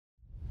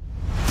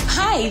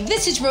Hi,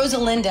 this is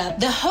Rosalinda,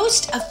 the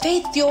host of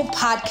Faith Fuel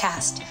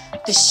Podcast,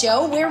 the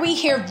show where we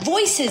hear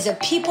voices of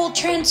people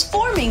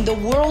transforming the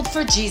world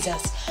for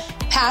Jesus.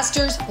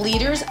 Pastors,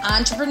 leaders,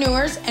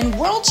 entrepreneurs, and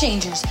world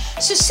changers.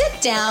 So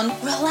sit down,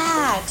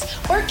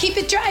 relax, or keep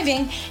it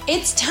driving.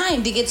 It's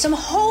time to get some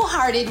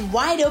wholehearted,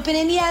 wide open,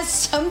 and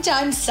yes,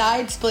 sometimes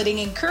side-splitting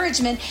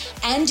encouragement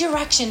and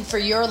direction for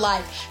your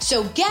life.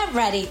 So get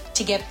ready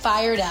to get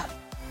fired up.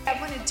 I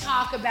want to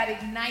talk about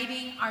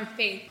igniting our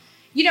faith.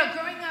 You know,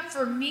 growing up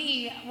for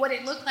me, what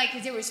it looked like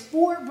is there was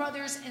 4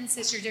 brothers and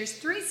sisters. There's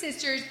 3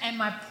 sisters and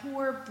my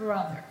poor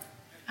brother.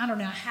 I don't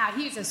know how.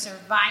 He was a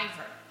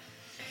survivor.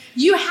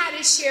 You had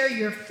to share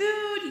your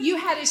food. You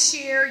had to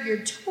share your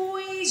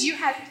toys.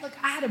 Look,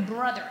 I had a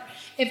brother.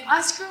 If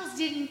us girls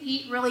didn't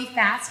eat really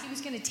fast, he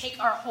was going to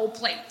take our whole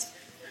plate.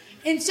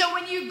 And so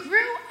when you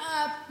grew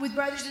up with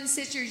brothers and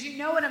sisters, you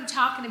know what I'm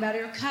talking about,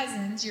 your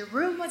cousins. Your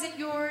room wasn't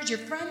yours. Your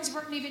friends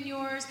weren't even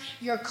yours.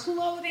 Your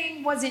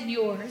clothing wasn't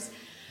yours.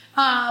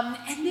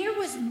 And there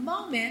was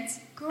moments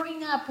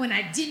growing up when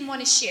I didn't want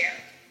to share.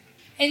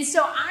 And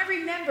so I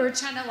remember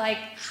trying to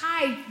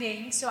hide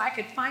things so I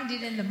could find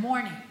it in the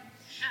morning.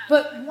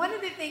 But one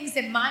of the things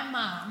that my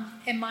mom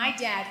and my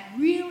dad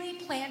really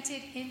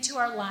planted into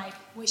our life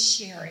was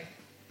sharing.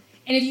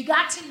 And if you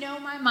got to know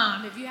my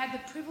mom, if you had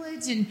the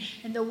privilege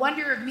and the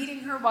wonder of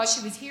meeting her while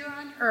she was here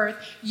on earth,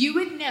 you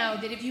would know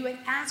that if you would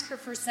ask her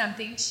for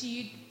something,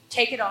 she'd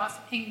take it off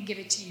and give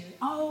it to you.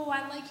 Oh,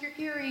 I like your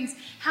earrings.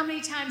 How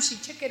many times she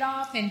took it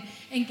off and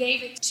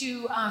gave it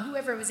to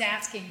whoever was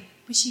asking.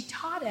 But she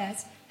taught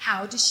us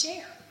how to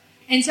share.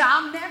 And so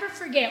I'll never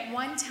forget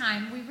one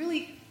time we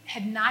really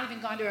had not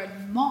even gone to a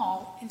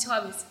mall until I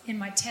was in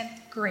my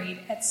 10th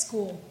grade at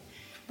school.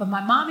 But my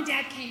mom and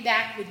dad came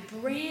back with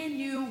brand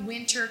new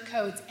winter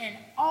coats. And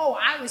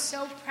I was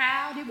so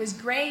proud. It was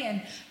gray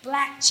and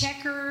black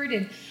checkered.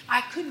 And I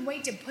couldn't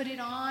wait to put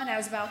it on. I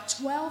was about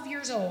 12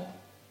 years old.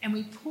 And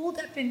we pulled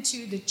up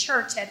into the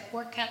church at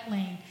Orcutt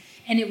Lane.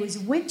 And it was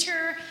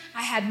winter.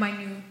 I had my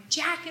new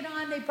jacket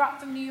on they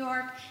brought from New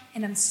York.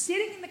 And I'm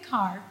sitting in the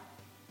car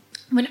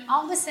when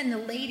all of a sudden the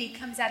lady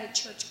comes out of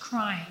church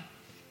crying.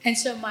 And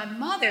so my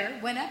mother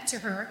went up to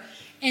her,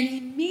 and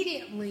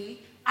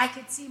immediately I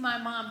could see my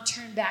mom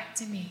turn back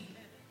to me.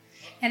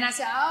 And I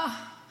said,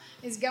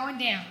 it's going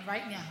down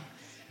right now.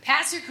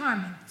 Pastor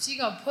Carmen, she's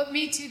going to put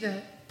me to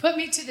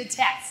the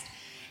test.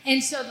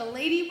 And so the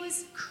lady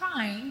was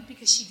crying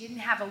because she didn't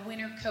have a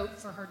winter coat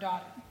for her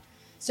daughter.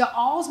 So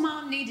all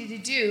mom needed to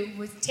do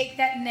was take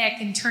that neck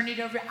and turn it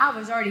over. I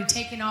was already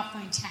taking off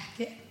my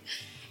jacket.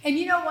 And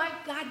you know what?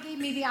 God gave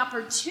me the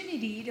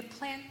opportunity to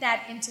plant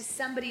that into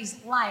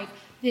somebody's life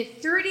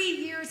that 30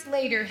 years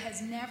later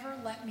has never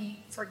let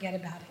me forget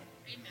about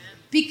it. Amen.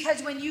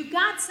 Because when you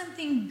got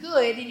something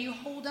good and you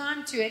hold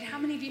on to it, how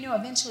many of you know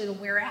eventually it'll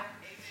wear out?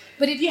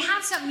 But if you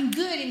have something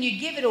good and you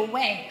give it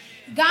away,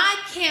 God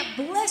can't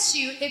bless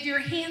you if your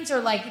hands are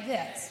like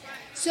this.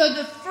 So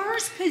the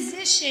first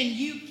position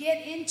you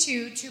get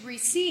into to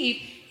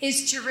receive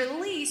is to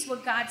release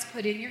what God's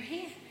put in your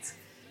hands.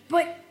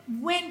 But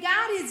when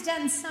God has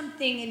done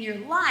something in your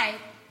life,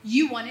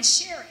 you want to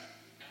share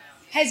it.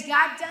 Has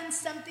God done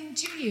something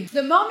to you?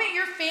 The moment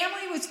your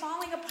family was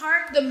falling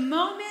apart, the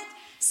moment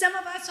some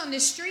of us on the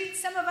street,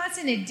 some of us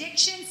in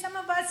addiction, some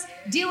of us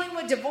dealing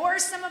with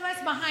divorce, some of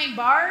us behind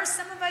bars,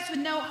 some of us with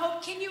no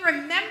hope. Can you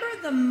remember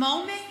the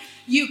moment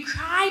you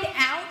cried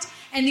out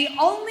and the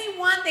only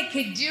one that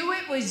could do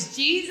it was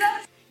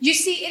Jesus? You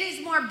see, it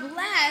is more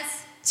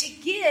blessed to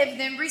give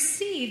than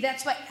receive.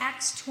 That's what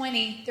Acts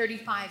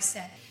 20:35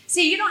 said.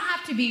 See, you don't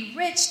have to be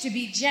rich to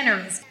be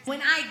generous.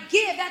 When I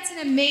give, that's an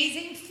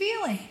amazing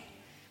feeling.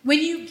 When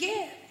you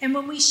give and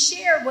when we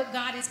share what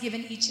God has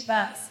given each of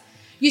us.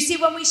 You see,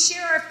 when we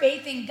share our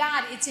faith in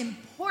God, it's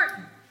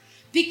important.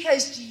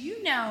 Because do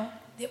you know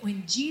that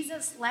when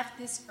Jesus left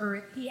this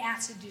earth, he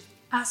asked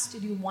us to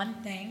do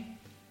one thing?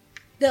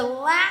 The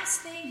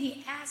last thing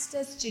he asked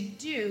us to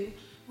do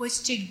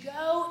was to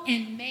go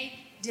and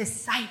make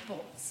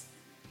disciples.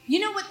 You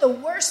know what the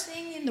worst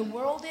thing in the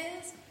world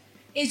is?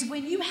 Is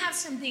when you have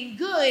something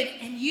good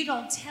and you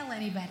don't tell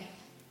anybody.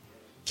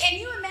 Can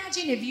you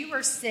imagine if you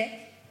were sick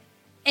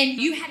and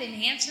you had an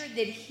answer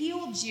that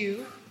healed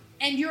you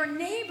and your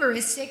neighbor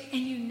is sick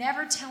and you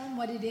never tell him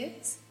what it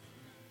is?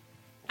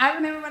 I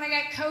remember when I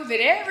got COVID,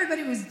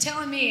 everybody was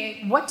telling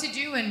me what to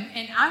do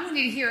and I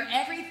wanted to hear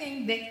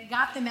everything that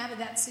got them out of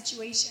that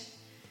situation.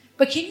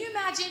 But can you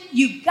imagine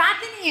you got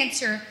the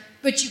answer,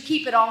 but you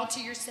keep it all to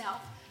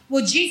yourself?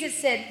 Well, Jesus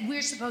said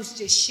we're supposed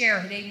to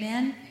share it,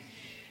 amen?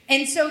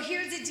 And so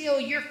here's the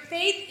deal. Your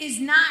faith is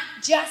not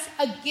just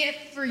a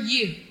gift for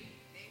you.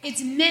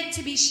 It's meant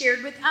to be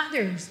shared with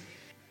others.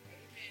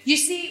 You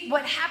see,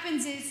 what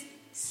happens is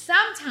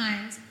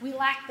sometimes we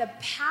lack the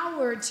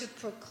power to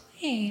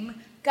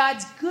proclaim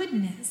God's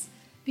goodness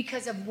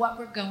because of what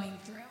we're going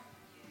through.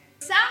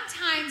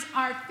 Sometimes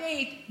our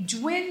faith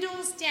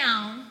dwindles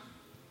down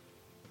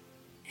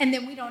and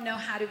then we don't know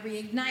how to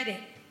reignite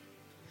it.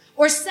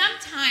 Or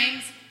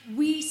sometimes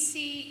we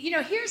see,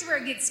 here's where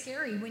it gets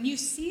scary. When you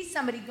see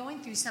somebody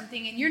going through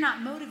something and you're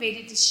not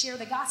motivated to share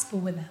the gospel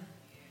with them.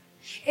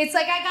 It's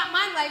like, I got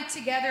my life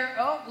together.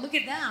 Oh, look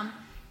at them.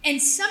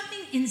 And something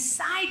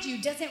inside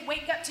you doesn't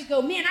wake up to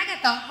go, man, I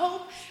got the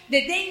hope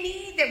that they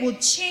need that will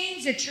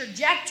change the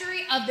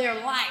trajectory of their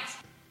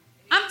life.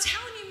 I'm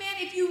telling you, man,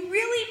 if you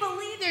really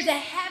believe there's a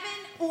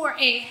heaven or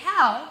a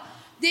hell,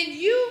 then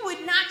you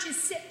would not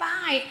just sit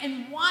by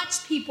and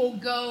watch people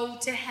go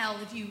to hell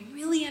if you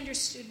really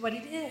understood what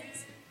it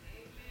is.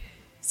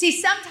 See,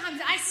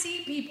 sometimes I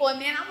see people and,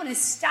 man, I want to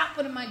stop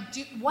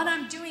what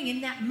I'm doing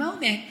in that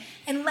moment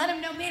and let them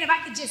know, man, if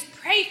I could just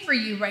pray for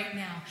you right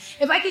now,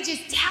 if I could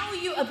just tell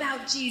you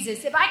about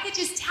Jesus, if I could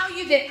just tell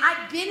you that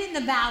I've been in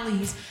the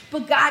valleys,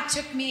 but God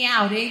took me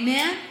out,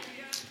 amen?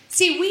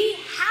 See, we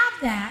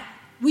have that.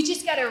 We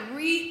just got to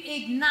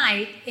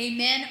reignite,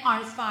 amen,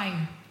 our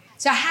fire.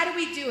 So how do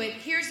we do it?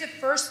 Here's the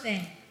first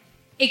thing.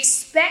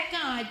 Expect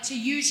God to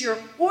use your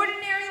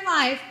ordinary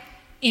life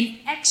in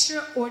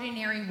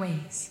extraordinary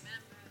ways.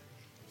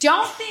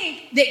 Don't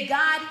think that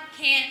God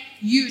can't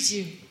use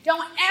you.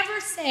 Don't ever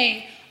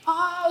say,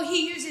 oh,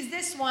 he uses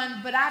this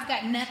one, but I've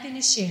got nothing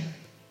to share.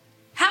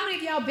 How many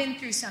of y'all been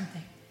through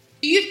something?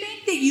 Do you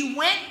think that you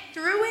went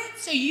through it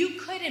so you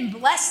couldn't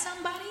bless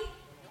somebody?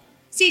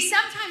 See,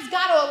 sometimes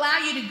God will allow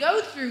you to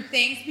go through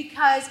things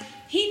because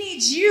he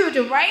needs you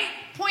to,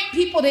 point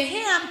people to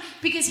him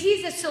because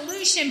he's the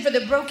solution for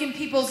the broken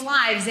people's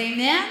lives,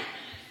 amen?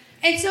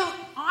 And so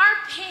our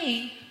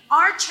pain,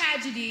 our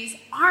tragedies,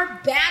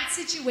 our bad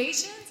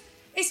situations,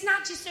 it's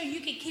not just so you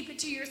can keep it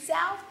to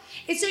yourself.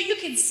 It's so you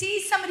can see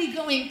somebody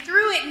going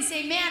through it and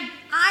say, man,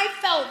 I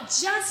felt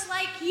just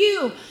like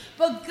you,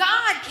 but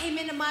God came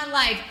into my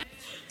life.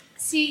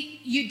 See,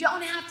 you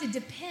don't have to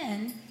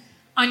depend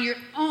on your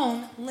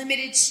own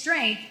limited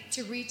strength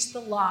to reach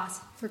the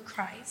lost for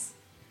Christ.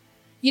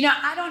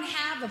 I don't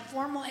have a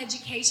formal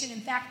education.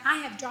 In fact, I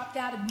have dropped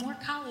out of more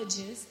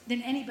colleges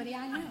than anybody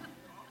I know.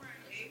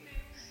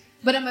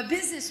 But I'm a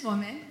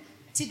businesswoman.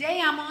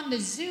 Today I'm on the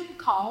Zoom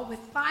call with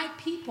 5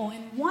 people,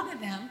 and one of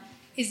them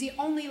is the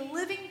only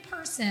living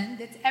person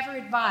that's ever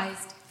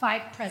advised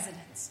 5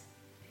 presidents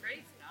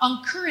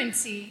on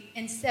currency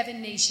in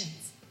 7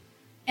 nations.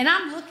 And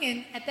I'm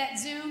looking at that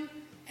Zoom,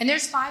 and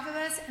there's 5 of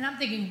us, and I'm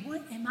thinking,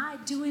 what am I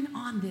doing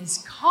on this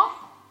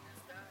call?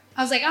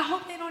 I was like, I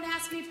hope they don't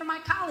ask me for my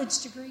college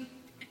degree.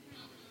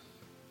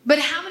 But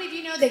how many of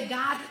you know that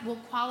God will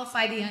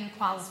qualify the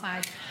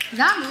unqualified? Because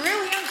I'm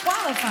really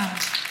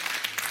unqualified.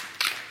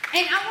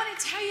 And I want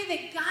to tell you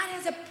that God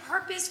has a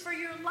purpose for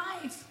your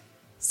life.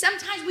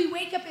 Sometimes we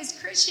wake up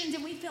as Christians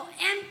and we feel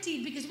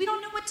empty because we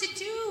don't know what to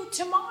do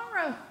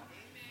tomorrow.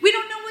 We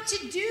don't know what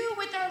to do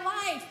with our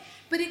life.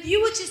 But if you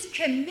would just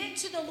commit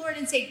to the Lord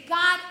and say,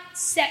 God,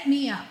 set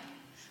me up.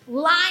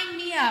 Line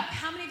me up.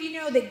 How many of you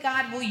know that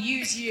God will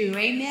use you?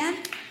 Amen?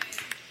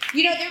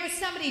 There was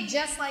somebody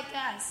just like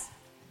us.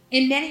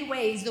 In many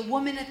ways, the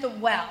woman at the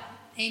well.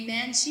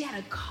 Amen? She had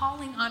a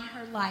calling on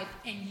her life,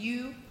 and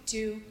you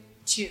do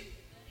too.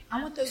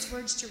 I want those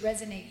words to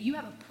resonate. You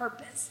have a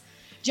purpose.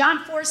 John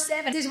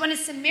 4:7 says, when a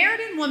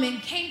Samaritan woman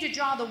came to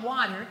draw the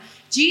water,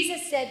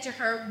 Jesus said to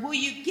her, will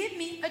you give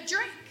me a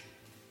drink?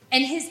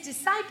 And his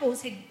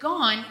disciples had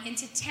gone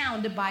into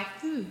town to buy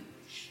food.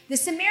 The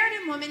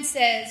Samaritan woman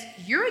says,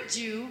 you're a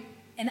Jew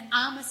and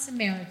I'm a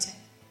Samaritan.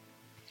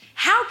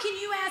 How can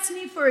you ask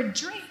me for a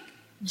drink?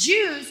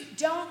 Jews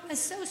don't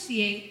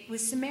associate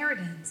with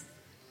Samaritans.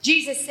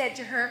 Jesus said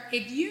to her,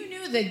 if you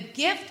knew the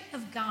gift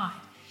of God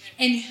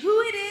and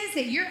who it is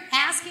that you're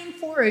asking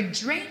for a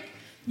drink,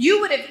 you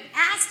would have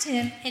asked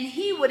him and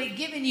he would have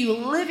given you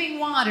living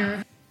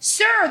water.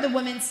 Sir, the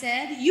woman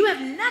said, you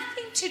have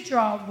nothing to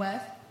draw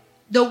with.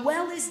 The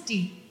well is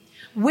deep.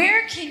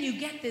 Where can you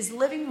get this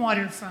living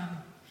water from?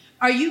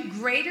 Are you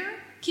greater?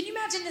 Can you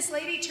imagine this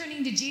lady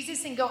turning to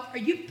Jesus and go, are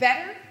you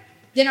better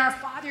than our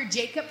father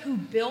Jacob who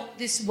built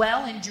this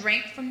well and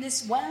drank from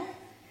this well?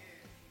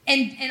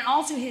 And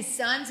also his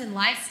sons and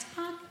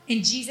livestock?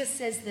 And Jesus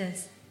says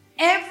this,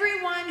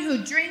 everyone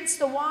who drinks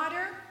the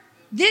water,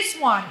 this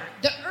water,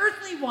 the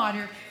earthly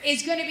water,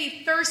 is going to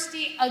be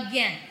thirsty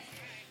again.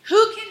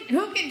 Who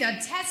can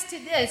attest to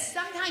this?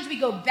 Sometimes we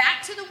go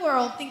back to the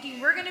world thinking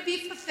we're going to be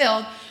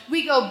fulfilled.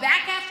 We go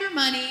back after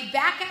money,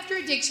 back after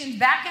addictions,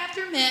 back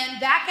after men,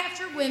 back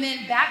after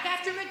women, back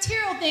after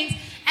material things,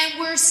 and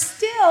we're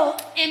still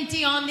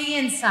empty on the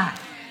inside.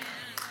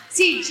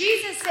 See,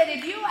 Jesus said,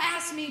 if you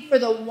ask me for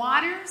the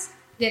waters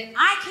that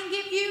I can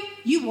give you,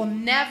 you will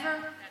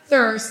never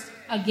thirst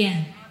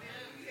again.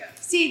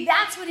 See,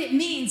 that's what it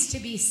means to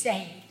be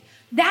saved.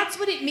 That's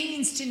what it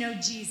means to know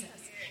Jesus.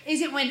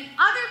 Is it when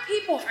other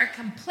people are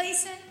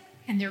complacent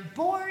and they're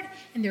bored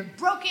and they're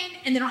broken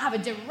and they don't have a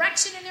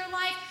direction in their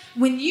life,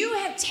 when you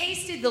have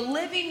tasted the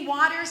living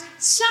waters,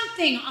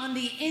 something on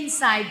the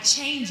inside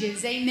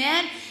changes,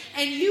 amen?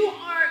 And you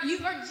are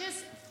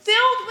just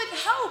filled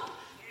with hope,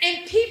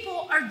 and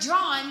people are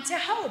drawn to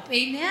hope,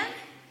 amen?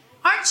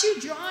 Aren't you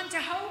drawn to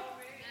hope?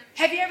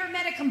 Have you ever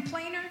met a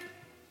complainer?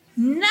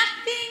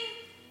 Nothing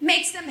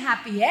makes them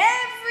happy.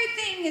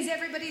 Everything is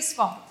everybody's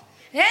fault.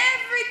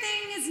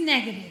 Everything is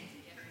negative.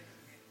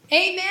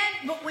 Amen.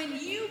 But when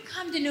you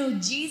come to know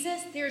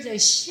Jesus, there's a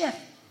shift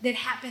that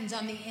happens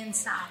on the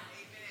inside.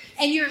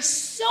 And you're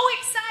so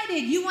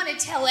excited, you want to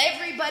tell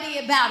everybody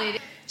about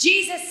it.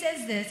 Jesus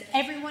says this,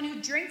 everyone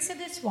who drinks of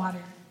this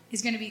water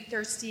is going to be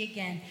thirsty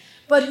again.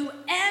 But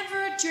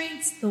whoever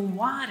drinks the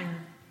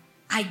water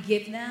I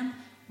give them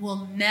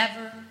will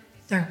never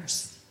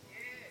thirst.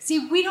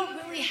 See, we don't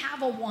really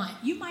have a want.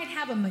 You might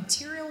have a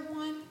material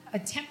one, a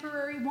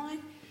temporary one.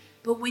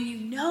 But when you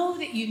know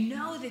that you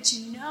know that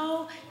you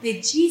know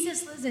that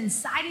Jesus lives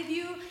inside of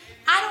you,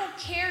 I don't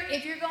care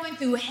if you're going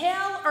through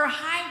hell or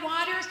high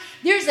waters,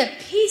 there's a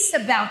peace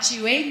about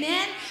you,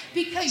 amen?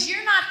 Because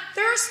you're not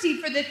thirsty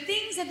for the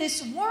things of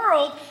this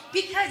world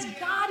because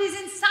God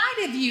is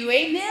inside of you,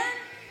 amen?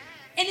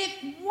 And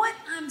if what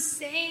I'm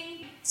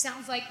saying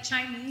sounds like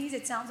Chinese,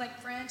 it sounds like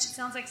French, it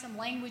sounds like some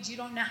language you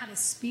don't know how to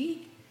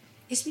speak,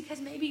 it's because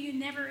maybe you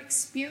never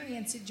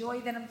experienced the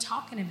joy that I'm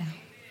talking about.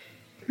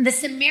 The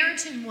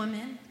Samaritan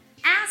woman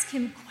asked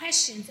him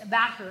questions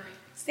about her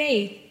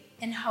faith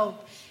and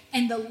hope.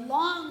 And the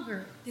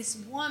longer this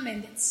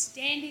woman that's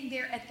standing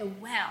there at the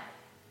well,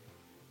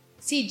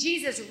 see,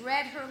 Jesus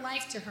read her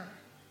life to her.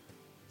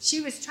 She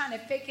was trying to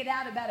fake it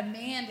out about a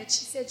man that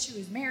she said she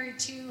was married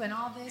to and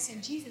all this,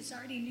 and Jesus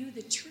already knew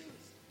the truth.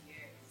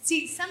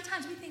 See,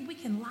 sometimes we think we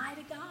can lie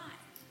to God.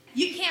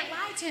 You can't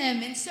lie to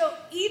him. And so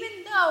even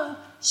though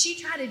she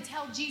tried to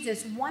tell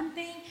Jesus one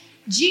thing,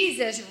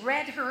 Jesus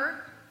read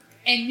her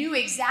and knew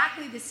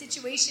exactly the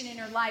situation in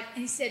her life.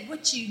 And he said,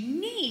 what you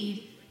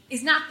need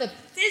is not the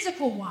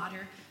physical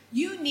water.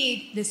 You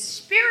need the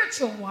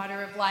spiritual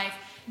water of life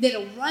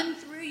that'll run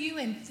through you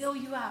and fill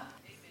you up.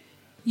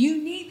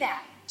 You need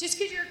that. Just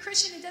because you're a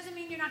Christian, it doesn't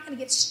mean you're not going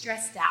to get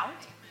stressed out.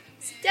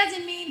 It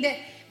doesn't mean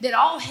that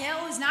all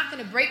hell is not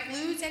going to break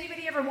loose.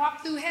 Anybody ever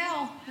walk through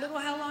hell? Little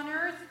hell on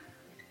earth?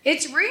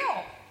 It's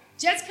real.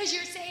 Just because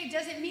you're saved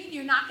doesn't mean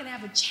you're not going to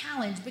have a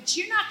challenge, but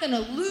you're not going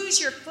to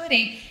lose your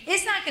footing.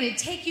 It's not going to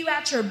take you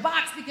out your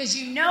box because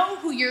you know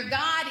who your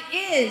God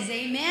is.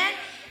 Amen?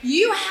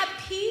 You have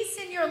peace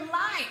in your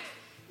life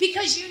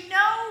because you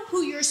know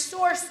who your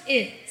source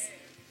is.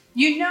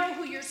 You know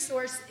who your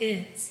source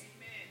is.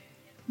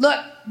 Look,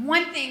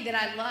 one thing that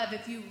I love,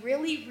 if you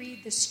really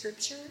read the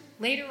scripture,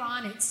 later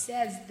on it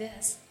says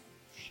this.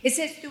 It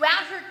says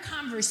throughout her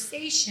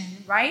conversation,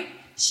 right,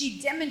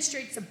 she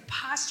demonstrates a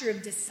posture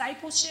of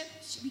discipleship.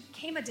 She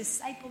became a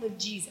disciple of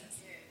Jesus.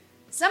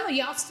 Some of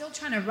y'all still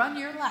trying to run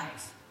your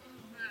life.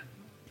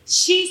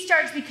 She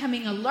starts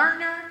becoming a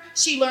learner.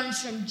 She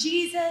learns from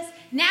Jesus.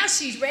 Now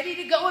she's ready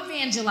to go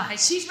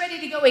evangelize. She's ready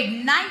to go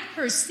ignite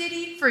her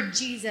city for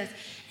Jesus.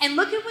 And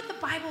look at what the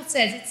Bible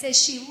says. It says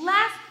she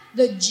left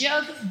the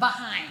jug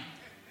behind.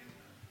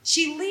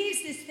 She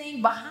leaves this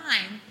thing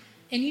behind.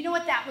 And you know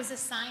what that was a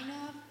sign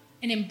of?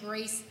 An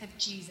embrace of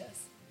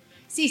Jesus.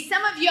 See,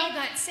 some of y'all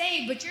got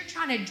saved, but you're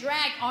trying to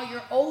drag all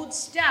your old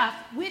stuff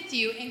with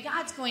you. And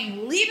God's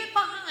going, leave it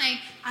behind.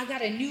 I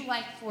got a new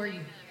life for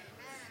you.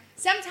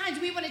 Sometimes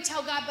we want to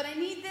tell God, but I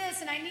need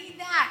this and I need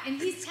that. And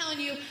he's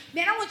telling you,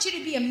 man, I want you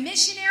to be a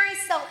missionary,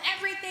 sell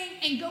everything,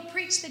 and go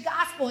preach the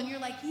gospel. And you're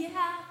like,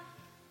 yeah,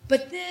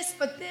 but this,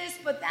 but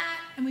that.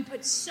 And we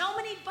put so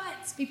many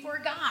buts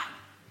before God.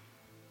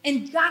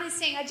 And God is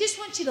saying, I just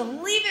want you to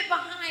leave it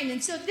behind.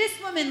 And so this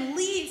woman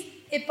leaves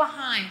it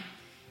behind.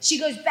 She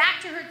goes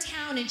back to her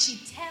town and she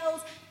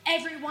tells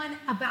everyone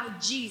about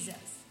Jesus.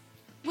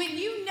 When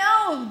you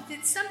know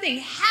that something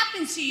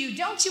happens to you,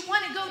 don't you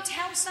want to go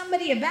tell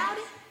somebody about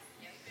it?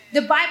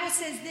 The Bible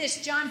says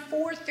this, John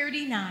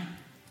 4:39.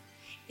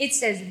 It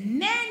says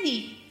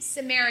many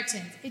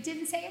Samaritans. It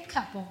didn't say a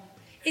couple.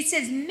 It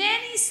says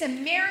many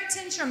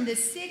Samaritans from the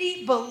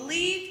city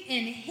believed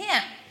in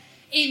him,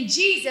 in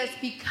Jesus,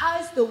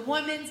 because the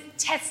woman's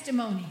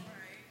testimony.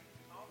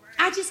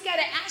 I just got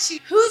to ask you,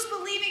 who's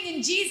believing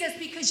in Jesus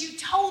because you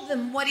told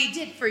them what he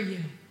did for you?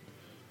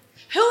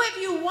 Who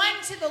have you won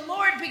to the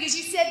Lord because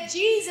you said,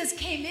 Jesus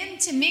came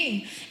into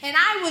me and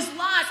I was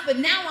lost, but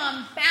now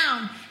I'm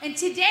found. And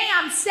today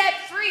I'm set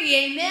free,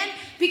 amen?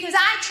 Because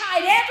I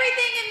tried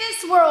everything in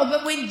this world,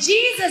 but when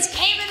Jesus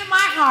came into my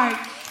heart,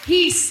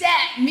 he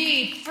set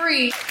me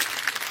free.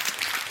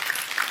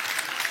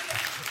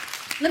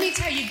 Let me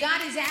tell you,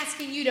 God is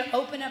asking you to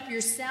open up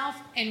yourself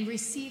and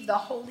receive the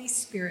Holy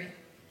Spirit.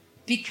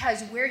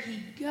 Because where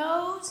he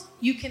goes,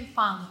 you can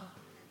follow.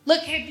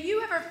 Look, have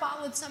you ever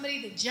followed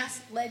somebody that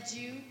just led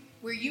you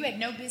where you had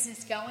no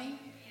business going?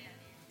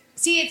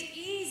 See, it's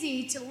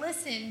easy to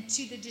listen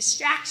to the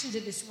distractions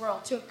of this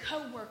world, to a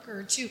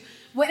coworker, to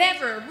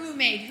whatever, a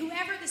roommate,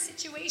 whoever the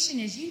situation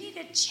is. You need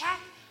to check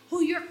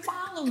who you're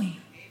following.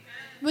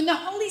 When the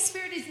Holy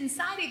Spirit is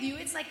inside of you,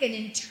 it's like an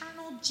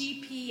internal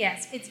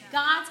GPS. It's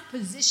God's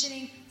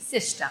positioning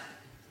system.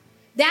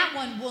 That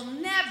one will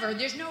never,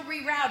 there's no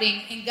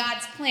rerouting in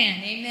God's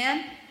plan.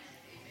 Amen?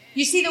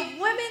 You see, the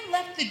women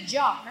left the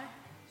jar.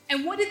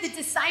 And what did the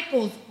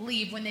disciples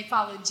leave when they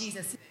followed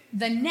Jesus?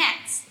 The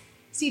nets.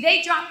 See,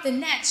 they dropped the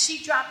nets.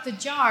 She dropped the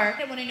jar.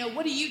 I want to know,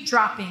 what are you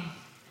dropping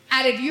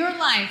out of your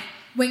life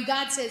when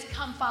God says,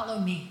 come follow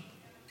me?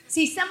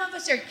 See, some of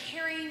us are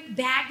carrying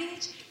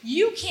baggage.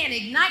 You can't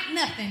ignite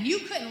nothing. You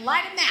couldn't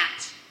light a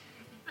match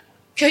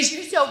because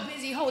you're so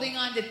busy holding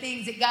on to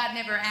things that God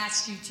never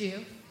asked you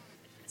to.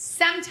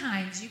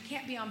 Sometimes you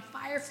can't be on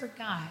fire for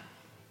God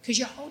because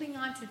you're holding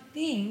on to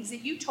things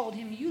that you told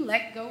him you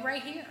let go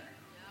right here.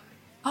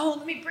 Oh,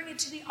 let me bring it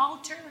to the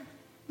altar.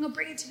 I'm going to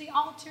bring it to the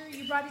altar.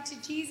 You brought it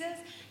to Jesus.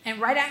 And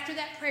right after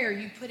that prayer,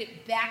 you put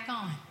it back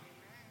on.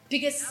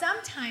 Because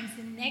sometimes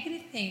the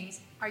negative things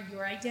are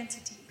your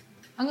identity.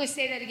 I'm going to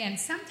say that again.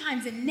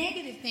 Sometimes the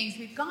negative things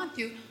we've gone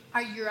through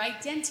are your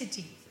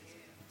identity.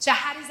 So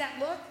how does that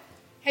look?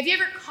 Have you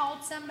ever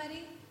called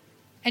somebody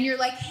and you're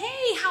like,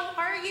 hey, how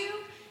are you?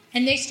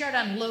 And they start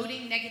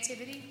unloading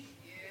negativity.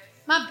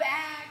 My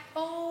back,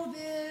 oh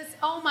this,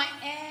 oh my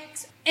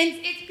ex. And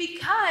it's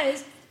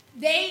because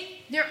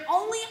their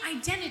only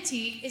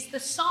identity is the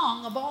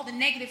song of all the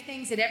negative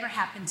things that ever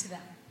happened to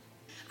them.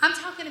 I'm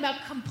talking about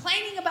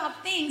complaining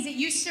about things that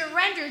you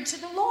surrendered to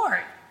the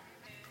Lord.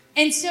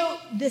 And so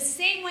the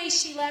same way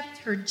she left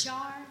her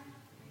jar,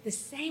 the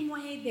same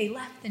way they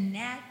left the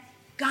net,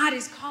 God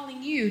is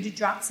calling you to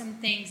drop some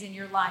things in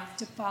your life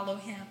to follow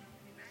him.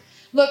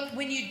 Look,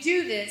 when you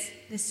do this,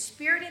 the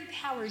Spirit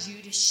empowers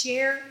you to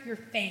share your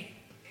faith.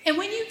 And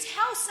when you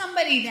tell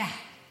somebody that,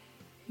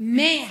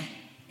 man,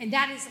 and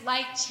that is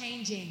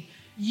life-changing,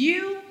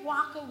 you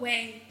walk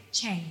away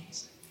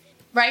changed.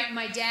 Right?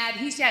 My dad,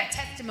 he used to have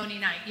testimony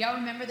night. Y'all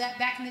remember that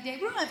back in the day?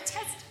 We're going to have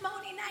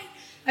testimony night.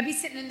 I'd be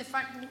sitting in the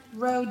front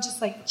row just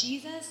like,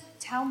 Jesus,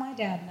 tell my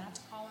dad not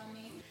to call on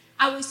me.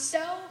 I was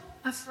so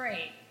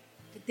afraid.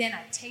 But then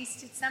I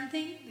tasted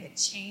something that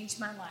changed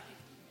my life.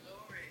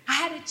 I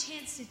had a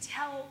chance to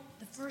tell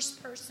the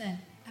first person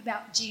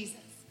about Jesus.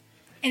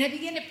 And I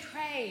began to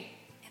pray.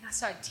 And I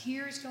saw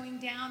tears going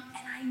down.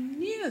 And I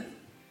knew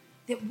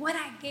that what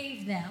I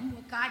gave them,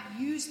 what God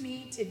used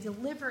me to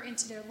deliver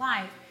into their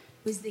life,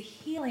 was the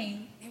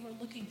healing they were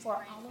looking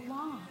for all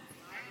along.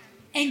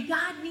 And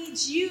God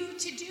needs you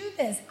to do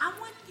this. I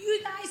want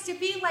you guys to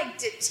be like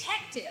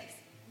detectives.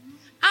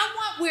 I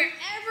want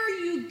wherever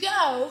you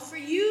go for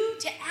you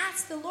to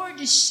ask the Lord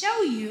to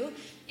show you,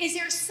 is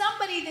there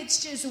somebody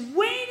that's just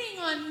waiting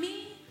on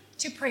me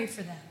to pray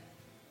for them?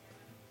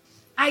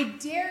 I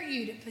dare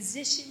you to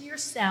position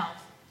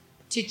yourself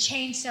to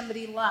change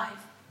somebody's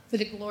life for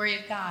the glory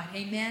of God.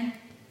 Amen?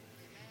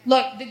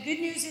 Look, the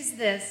good news is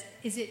this,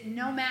 is that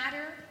no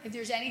matter if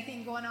there's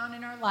anything going on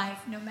in our life,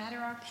 no matter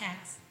our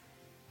past,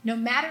 no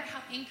matter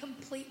how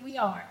incomplete we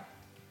are,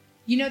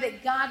 you know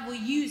that God will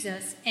use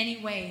us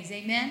anyways.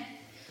 Amen?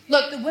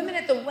 Look, the woman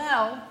at the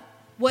well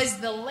was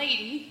the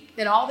lady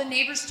that all the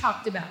neighbors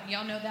talked about.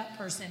 Y'all know that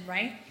person,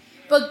 right?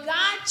 But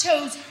God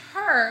chose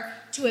her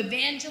to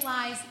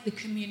evangelize the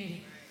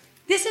community.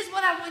 This is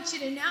what I want you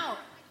to know.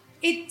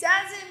 It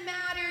doesn't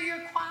matter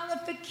your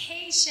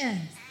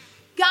qualifications.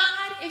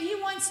 God, if he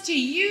wants to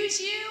use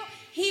you,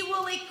 he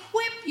will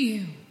equip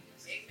you.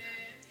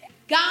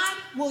 God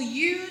will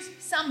use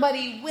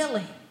somebody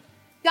willing.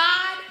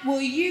 God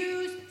will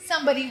use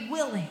somebody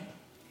willing.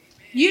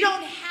 You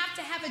don't have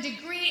to have a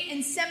degree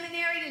in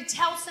seminary to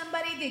tell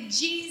somebody that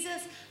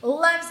Jesus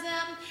loves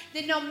them,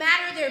 that no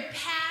matter their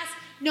past,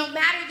 no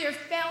matter their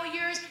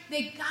failures,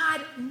 that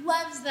God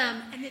loves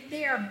them and that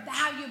they are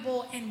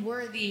valuable and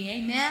worthy.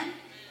 Amen?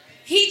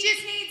 He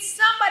just needs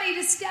somebody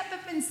to step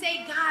up and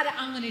say, God,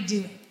 I'm going to do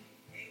it.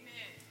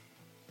 Amen.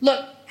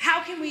 Look,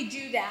 how can we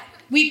do that?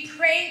 We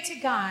pray to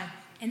God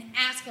and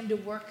ask him to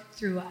work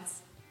through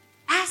us.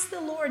 Ask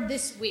the Lord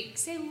this week.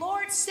 Say,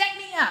 Lord, set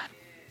me up.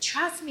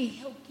 Trust me,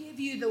 he'll give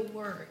you the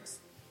words.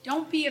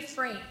 Don't be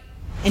afraid.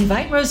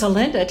 Invite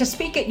Rosalinda to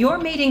speak at your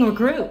meeting or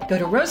group. Go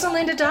to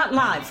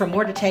rosalinda.live for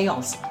more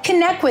details.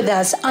 Connect with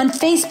us on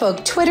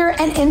Facebook, Twitter,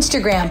 and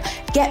Instagram.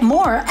 Get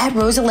more at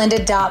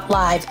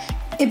rosalinda.live.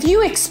 If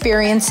you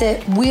experience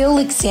it, we'll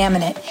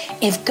examine it.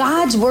 If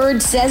God's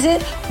word says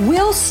it,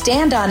 we'll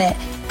stand on it.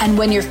 And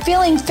when you're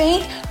feeling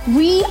faint,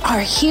 we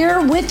are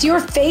here with your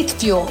faith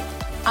fuel.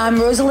 I'm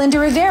Rosalinda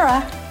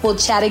Rivera. We'll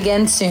chat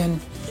again soon.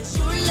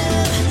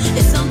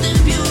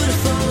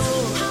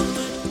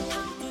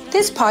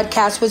 This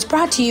podcast was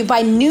brought to you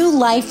by New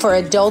Life for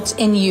Adults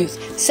and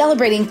Youth,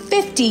 celebrating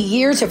 50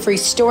 years of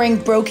restoring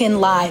broken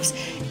lives.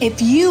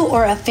 If you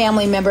or a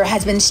family member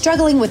has been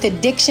struggling with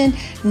addiction,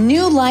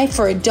 New Life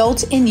for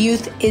Adults and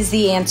Youth is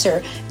the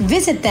answer.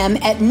 Visit them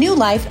at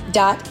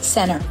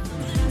newlife.center.